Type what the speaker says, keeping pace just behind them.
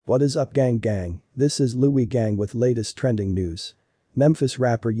What is up gang? This is Louis Gang with latest trending news. Memphis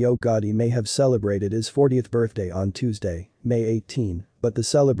rapper Yo Gotti may have celebrated his 40th birthday on Tuesday, May 18, but the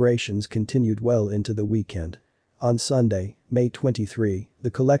celebrations continued well into the weekend. On Sunday, May 23, the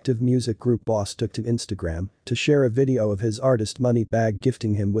collective music group Boss took to Instagram to share a video of his artist Moneybagg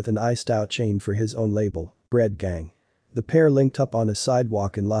gifting him with an iced-out chain for his own label, Bread Gang. The pair linked up on a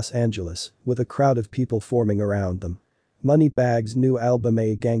sidewalk in Los Angeles, with a crowd of people forming around them. Moneybagg's new album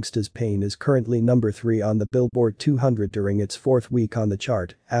A Gangsta's Pain is currently number 3 on the Billboard 200 during its 4th week on the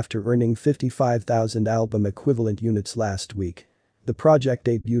chart after earning 55,000 album equivalent units last week. The project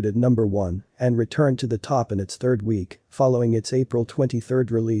debuted at number 1 and returned to the top in its 3rd week, following its April 23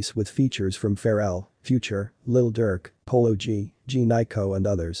 release with features from Pharrell, Future, Lil Durk, Polo G, Nyko and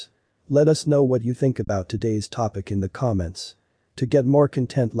others. Let us know what you think about today's topic in the comments. To get more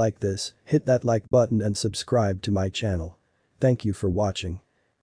content like this, hit that like button and subscribe to my channel. Thank you for watching.